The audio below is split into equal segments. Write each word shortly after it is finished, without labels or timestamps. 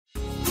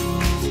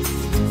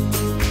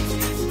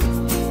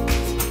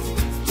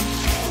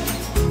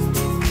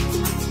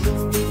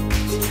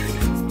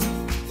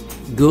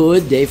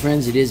Good day,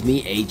 friends. It is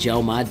me,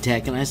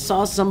 HLModTech, and I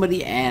saw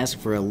somebody ask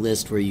for a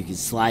list where you can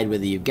slide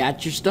whether you've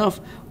got your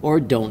stuff or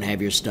don't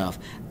have your stuff.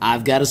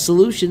 I've got a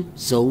solution,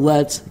 so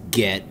let's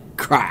get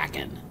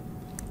cracking.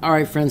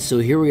 Alright friends, so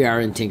here we are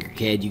in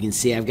Tinkercad. You can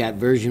see I've got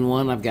version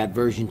 1, I've got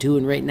version 2,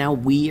 and right now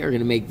we are going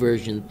to make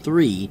version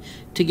 3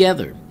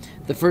 together.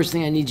 The first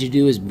thing I need you to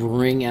do is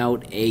bring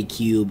out a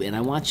cube, and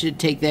I want you to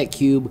take that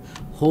cube,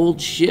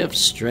 hold shift,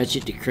 stretch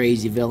it to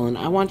crazy villain.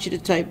 I want you to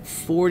type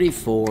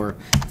 44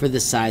 for the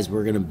size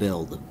we're going to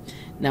build.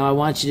 Now I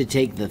want you to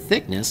take the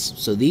thickness,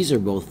 so these are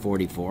both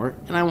 44,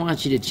 and I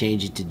want you to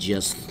change it to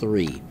just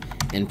 3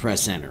 and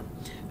press enter.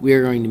 We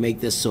are going to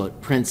make this so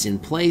it prints in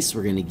place.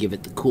 We're going to give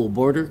it the cool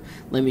border.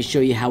 Let me show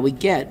you how we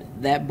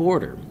get that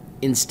border.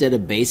 Instead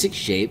of basic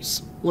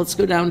shapes, let's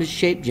go down to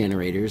shape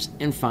generators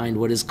and find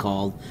what is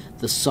called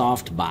the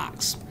soft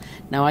box.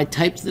 Now I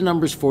typed the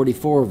numbers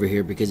 44 over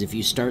here because if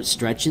you start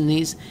stretching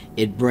these,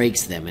 it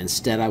breaks them.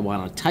 Instead I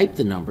want to type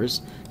the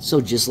numbers, so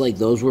just like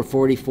those were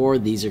 44,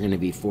 these are going to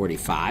be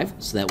 45,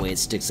 so that way it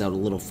sticks out a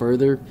little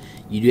further.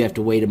 You do have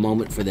to wait a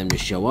moment for them to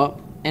show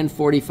up, and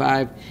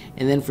 45,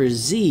 and then for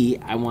Z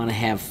I want to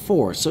have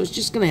 4, so it's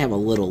just going to have a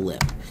little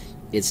lip.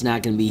 It's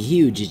not going to be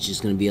huge, it's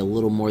just going to be a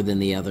little more than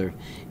the other.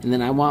 And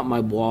then I want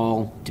my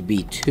wall to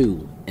be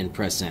 2 and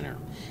press enter.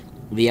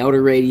 The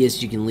outer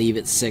radius you can leave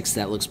at 6,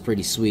 that looks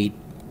pretty sweet.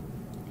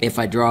 If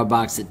I draw a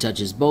box that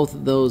touches both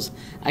of those,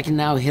 I can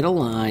now hit a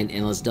line,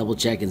 and let's double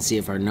check and see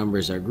if our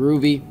numbers are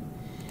groovy.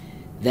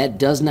 That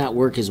does not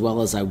work as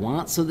well as I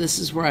want, so this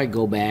is where I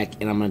go back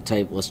and I'm going to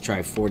type, let's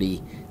try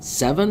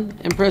 47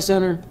 and press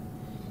enter,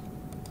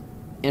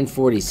 and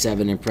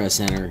 47 and press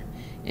enter,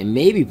 and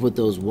maybe put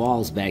those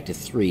walls back to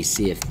 3,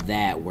 see if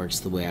that works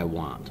the way I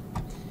want.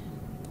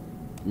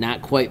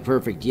 Not quite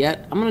perfect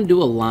yet. I'm going to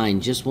do a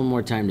line just one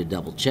more time to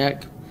double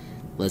check.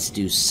 Let's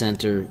do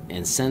center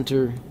and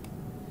center.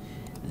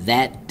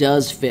 That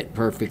does fit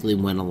perfectly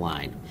when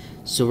aligned.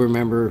 So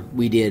remember,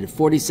 we did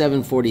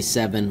 47,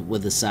 47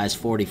 with a size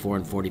 44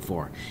 and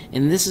 44.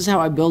 And this is how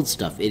I build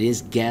stuff. It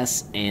is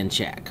guess and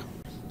check.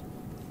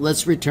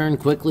 Let's return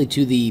quickly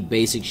to the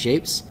basic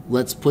shapes.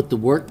 Let's put the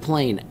work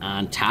plane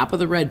on top of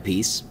the red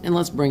piece, and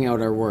let's bring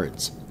out our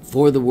words.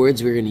 For the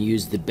words, we're going to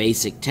use the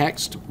basic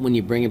text. When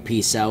you bring a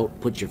piece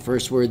out, put your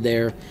first word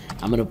there.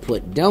 I'm going to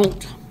put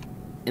don't,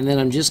 and then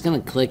I'm just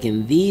going to click,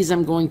 and these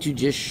I'm going to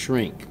just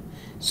shrink.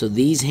 So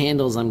these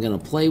handles I'm going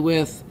to play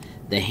with.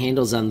 The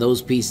handles on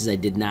those pieces I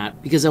did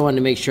not, because I wanted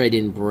to make sure I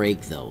didn't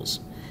break those.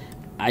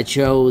 I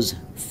chose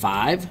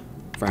 5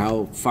 for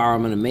how far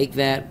I'm going to make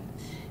that.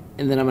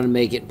 And then I'm going to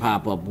make it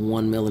pop up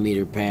 1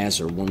 millimeter pass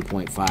or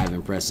 1.5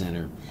 and press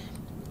enter.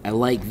 I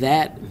like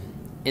that.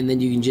 And then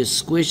you can just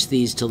squish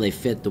these till they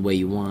fit the way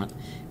you want.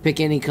 Pick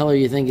any color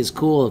you think is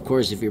cool. Of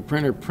course, if your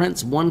printer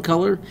prints one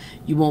color,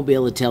 you won't be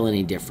able to tell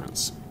any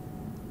difference.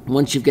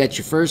 Once you've got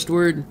your first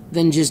word,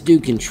 then just do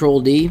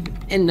Control D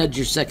and nudge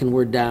your second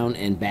word down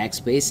and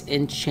backspace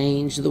and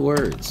change the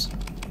words.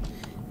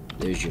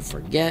 There's your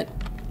forget.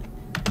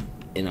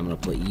 And I'm going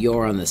to put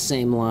your on the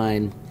same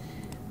line.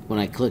 When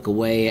I click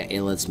away,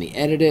 it lets me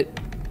edit it.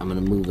 I'm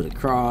going to move it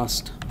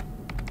across.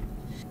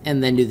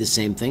 And then do the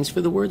same things for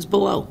the words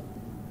below.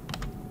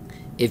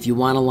 If you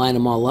want to line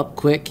them all up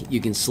quick, you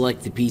can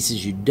select the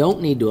pieces you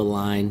don't need to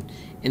align,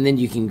 and then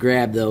you can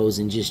grab those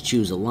and just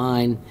choose a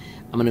line.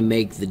 I'm going to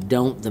make the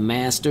don't the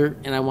master,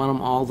 and I want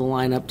them all to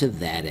line up to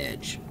that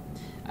edge.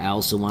 I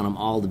also want them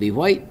all to be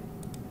white.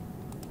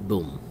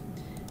 Boom.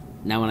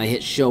 Now when I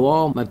hit show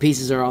all, my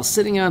pieces are all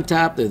sitting on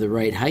top, they're the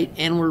right height,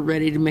 and we're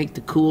ready to make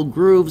the cool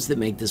grooves that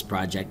make this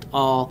project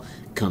all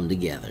come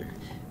together.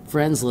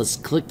 Friends, let's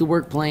click the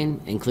work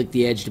plane and click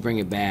the edge to bring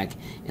it back,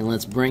 and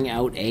let's bring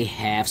out a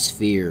half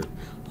sphere.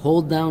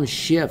 Hold down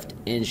shift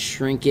and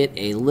shrink it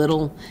a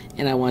little,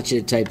 and I want you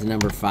to type the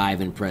number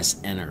 5 and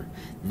press enter.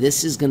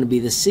 This is going to be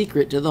the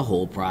secret to the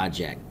whole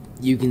project.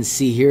 You can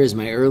see here is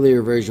my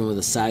earlier version with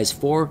a size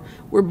 4.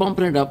 We're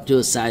bumping it up to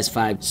a size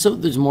 5, so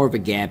there's more of a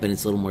gap and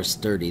it's a little more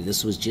sturdy.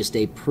 This was just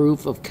a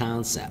proof of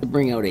concept. To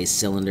bring out a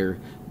cylinder,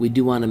 we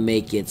do want to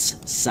make its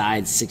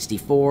size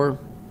 64,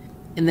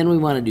 and then we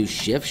want to do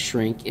shift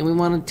shrink, and we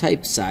want to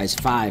type size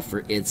 5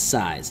 for its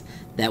size.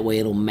 That way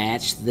it'll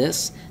match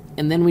this,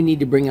 and then we need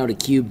to bring out a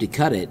cube to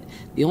cut it.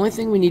 The only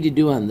thing we need to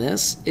do on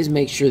this is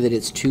make sure that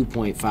it's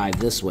 2.5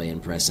 this way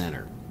and press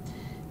enter.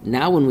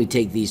 Now when we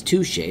take these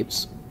two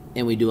shapes,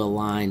 and we do a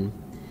line,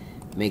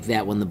 make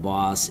that one the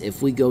boss.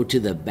 If we go to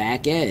the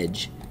back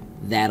edge,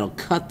 that'll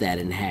cut that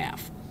in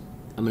half.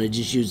 I'm going to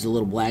just use the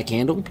little black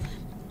handle.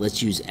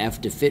 Let's use F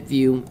to fit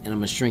view, and I'm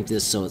going to shrink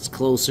this so it's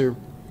closer.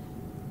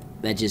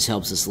 That just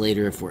helps us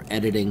later if we're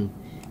editing,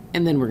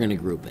 and then we're going to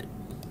group it.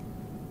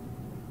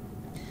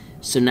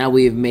 So now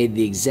we have made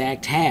the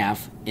exact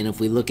half, and if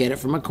we look at it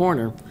from a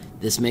corner,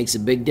 this makes a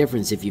big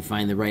difference if you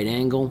find the right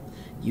angle.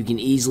 You can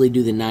easily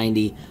do the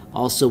 90.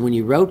 Also, when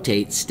you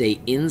rotate, stay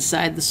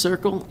inside the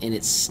circle and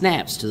it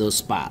snaps to those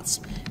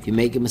spots. If you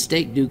make a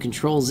mistake, do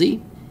Control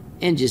Z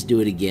and just do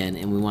it again,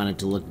 and we want it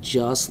to look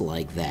just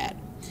like that.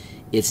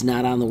 It's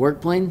not on the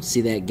work plane.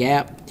 See that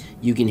gap?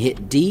 You can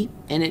hit D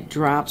and it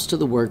drops to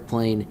the work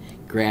plane,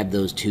 grab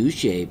those two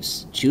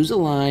shapes, choose a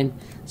line,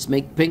 let's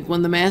make the pink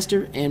one the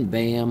master, and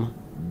bam,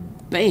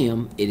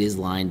 bam, it is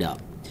lined up.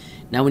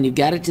 Now when you've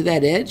got it to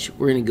that edge,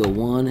 we're going to go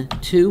 1,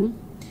 2,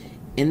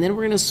 and then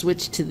we're going to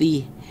switch to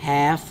the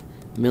 1/2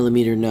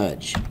 millimeter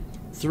nudge,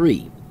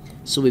 3.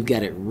 So we've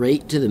got it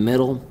right to the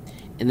middle,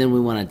 and then we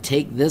want to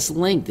take this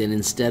length, and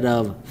instead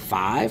of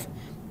 5,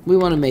 we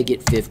want to make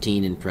it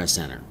 15 and press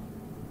enter.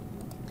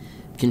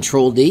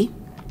 Control D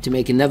to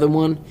make another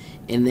one,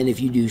 and then if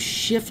you do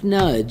shift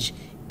nudge,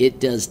 it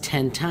does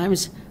 10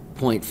 times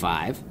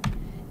 0.5,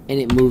 and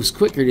it moves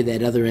quicker to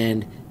that other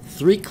end.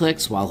 3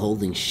 clicks while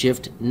holding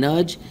shift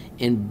nudge,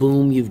 and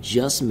boom, you've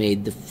just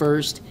made the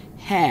first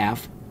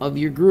half of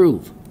your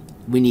groove.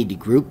 We need to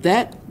group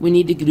that. We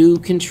need to do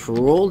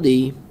Control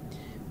D.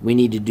 We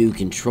need to do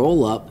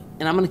Control up,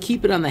 and I'm going to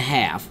keep it on the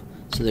 1/2.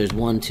 So there's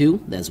 1,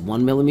 2, that's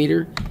 1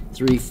 millimeter,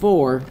 3,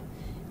 4,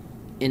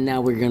 and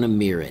now we're going to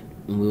mirror it,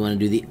 and we want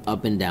to do the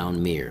up and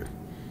down mirror.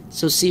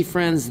 So see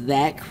friends,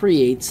 that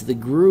creates the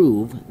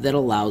groove that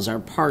allows our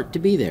part to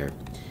be there.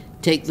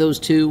 Take those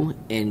two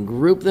and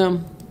group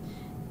them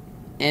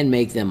and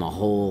make them a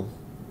whole.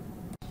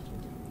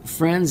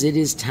 Friends, it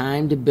is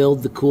time to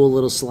build the cool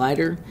little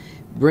slider.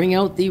 Bring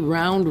out the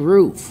round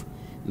roof.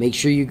 Make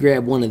sure you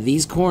grab one of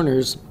these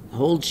corners,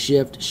 hold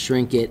shift,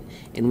 shrink it,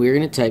 and we're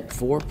going to type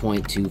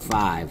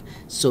 4.25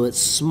 so it's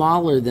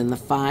smaller than the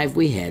 5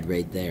 we had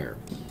right there.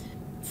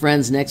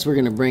 Friends, next we're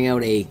going to bring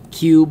out a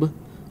cube,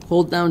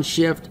 hold down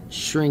shift,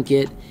 shrink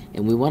it,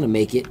 and we want to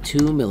make it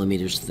 2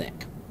 millimeters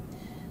thick.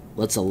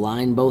 Let's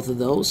align both of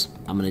those.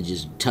 I'm going to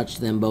just touch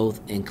them both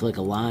and click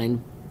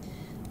align.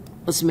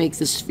 Let's make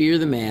the sphere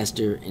the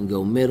master and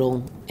go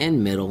middle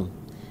and middle.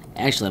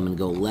 Actually, I'm going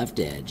to go left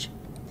edge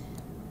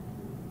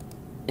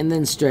and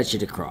then stretch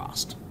it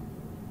across.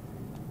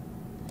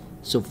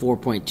 So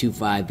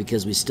 4.25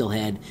 because we still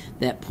had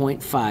that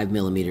 0.5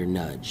 millimeter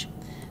nudge.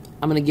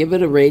 I'm going to give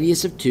it a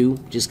radius of 2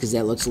 just because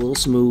that looks a little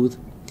smooth,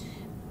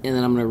 and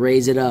then I'm going to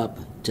raise it up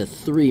to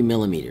 3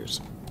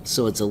 millimeters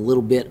so it's a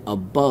little bit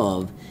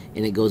above,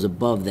 and it goes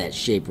above that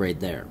shape right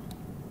there.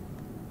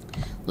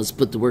 Let's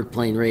put the work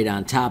plane right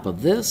on top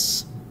of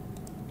this.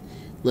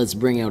 Let's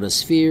bring out a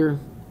sphere,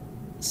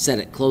 set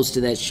it close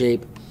to that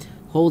shape,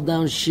 hold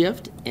down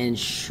shift and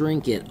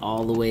shrink it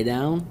all the way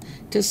down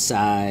to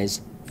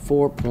size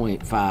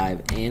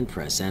 4.5 and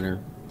press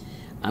enter.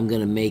 I'm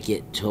going to make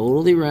it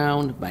totally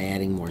round by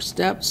adding more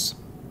steps,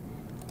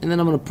 and then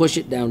I'm going to push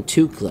it down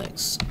 2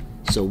 clicks,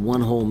 so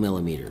 1 whole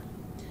millimeter.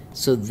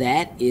 So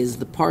that is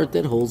the part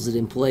that holds it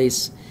in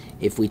place.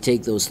 If we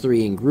take those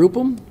 3 and group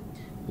them,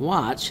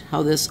 watch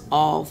how this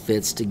all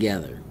fits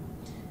together.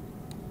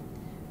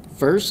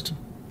 First,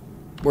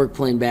 work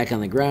plane back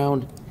on the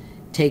ground,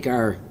 take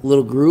our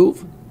little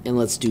groove and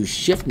let's do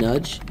shift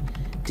nudge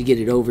to get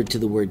it over to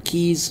the word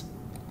keys.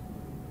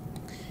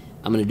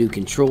 I'm going to do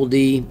Control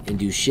D and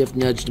do shift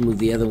nudge to move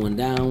the other one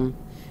down.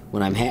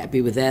 When I'm happy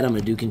with that, I'm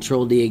going to do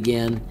Control D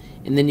again,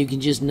 and then you can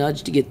just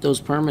nudge to get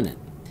those permanent.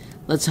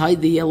 Let's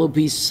hide the yellow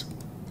piece.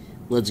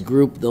 Let's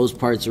group those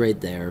parts right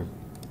there.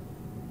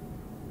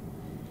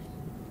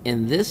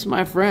 And this,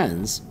 my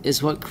friends,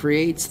 is what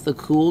creates the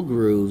cool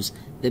grooves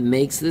that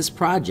makes this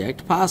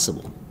project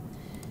possible.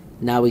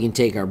 Now we can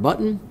take our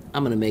button.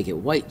 I'm going to make it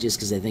white just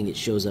because I think it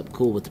shows up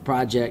cool with the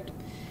project,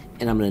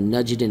 and I'm going to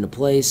nudge it into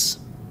place.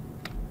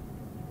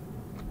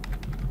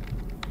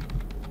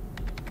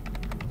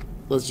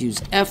 Let's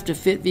use F to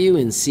fit view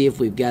and see if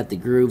we've got the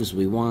grooves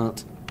we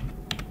want.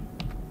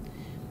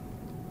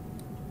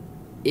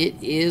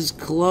 It is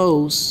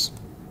close.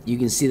 You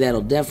can see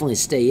that'll definitely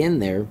stay in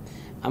there.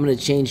 I'm going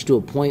to change to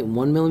a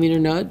 0.1 millimeter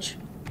nudge,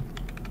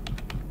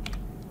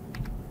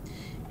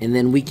 and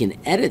then we can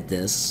edit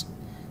this.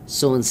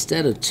 So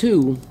instead of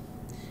 2,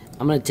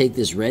 I'm going to take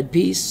this red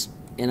piece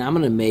and I'm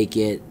going to make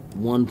it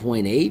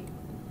 1.8,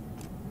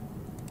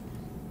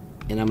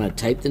 and I'm going to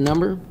type the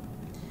number,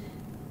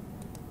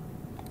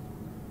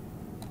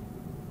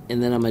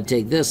 and then I'm going to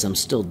take this. I'm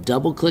still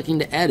double clicking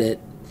to edit,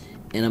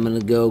 and I'm going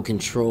to go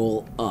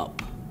Control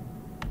up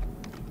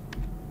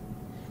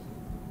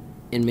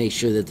and make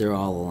sure that they're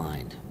all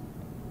aligned.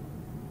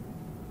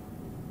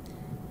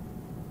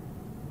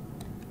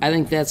 I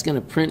think that's going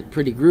to print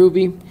pretty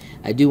groovy.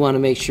 I do want to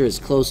make sure it's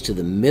close to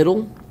the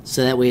middle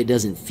so that way it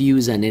doesn't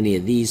fuse on any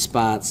of these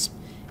spots.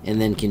 And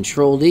then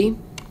Control D.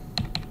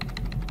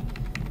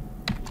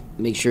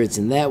 Make sure it's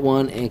in that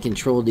one, and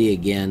Control D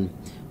again.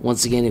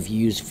 Once again, if you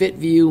use Fit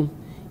View,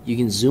 you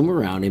can zoom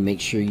around and make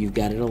sure you've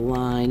got it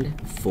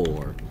aligned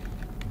for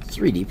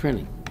 3D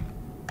printing.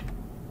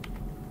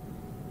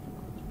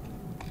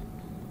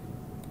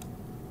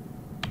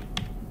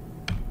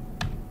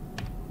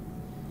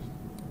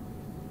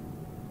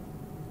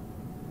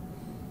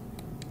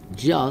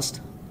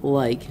 Just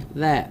like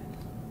that.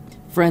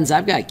 Friends,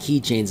 I've got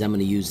keychains I'm going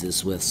to use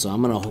this with, so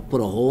I'm going to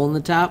put a hole in the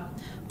top,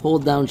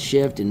 hold down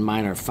shift, and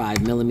mine are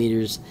 5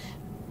 millimeters.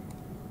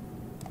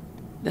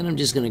 Then I'm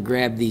just going to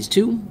grab these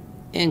 2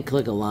 and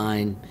click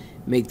align,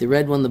 make the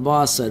red one the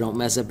boss so I don't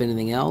mess up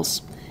anything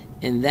else,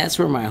 and that's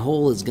where my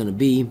hole is going to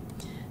be.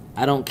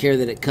 I don't care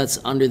that it cuts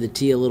under the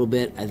T a little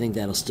bit. I think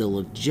that'll still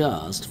look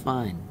just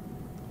fine.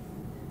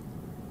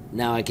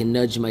 Now I can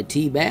nudge my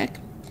T back.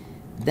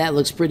 That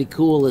looks pretty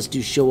cool. Let's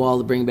do show all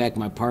to bring back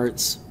my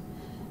parts.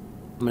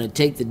 I'm going to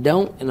take the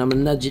don't and I'm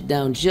going to nudge it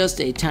down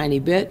just a tiny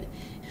bit.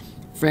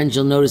 Friends,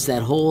 you'll notice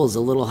that hole is a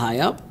little high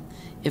up.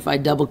 If I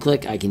double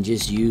click, I can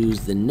just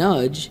use the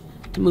nudge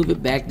to move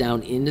it back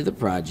down into the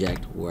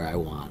project where I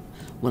want.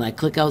 When I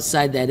click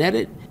outside that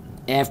edit,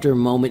 after a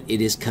moment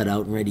it is cut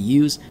out and ready to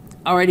use.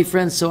 Alrighty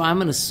friends, so I'm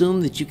going to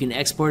assume that you can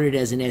export it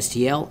as an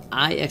STL.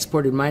 I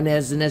exported mine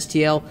as an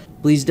STL.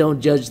 Please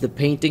don't judge the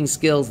painting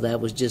skills,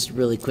 that was just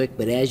really quick,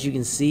 but as you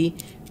can see,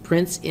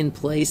 prints in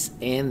place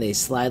and they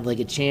slide like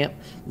a champ.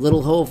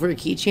 Little hole for a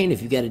keychain.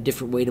 If you've got a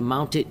different way to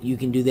mount it, you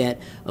can do that.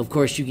 Of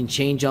course, you can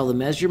change all the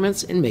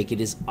measurements and make it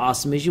as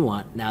awesome as you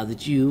want now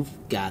that you've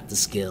got the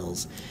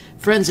skills.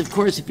 Friends, of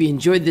course, if you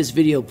enjoyed this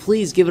video,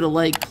 please give it a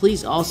like.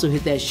 Please also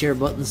hit that share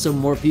button so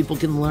more people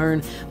can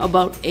learn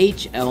about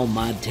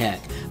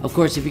HLModTech. Of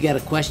course, if you got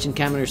a question,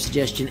 comment, or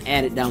suggestion,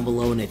 add it down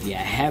below. And if you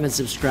haven't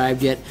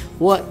subscribed yet,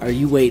 what are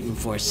you waiting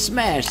for?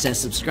 Smash that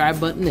subscribe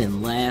button.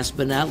 And last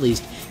but not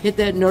least, hit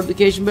that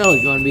notification bell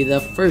if you want to be the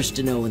first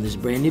to know when there's a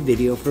brand new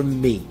video from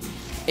me,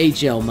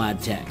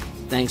 HLModTech.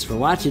 Thanks for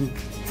watching.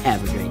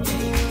 Have a great day.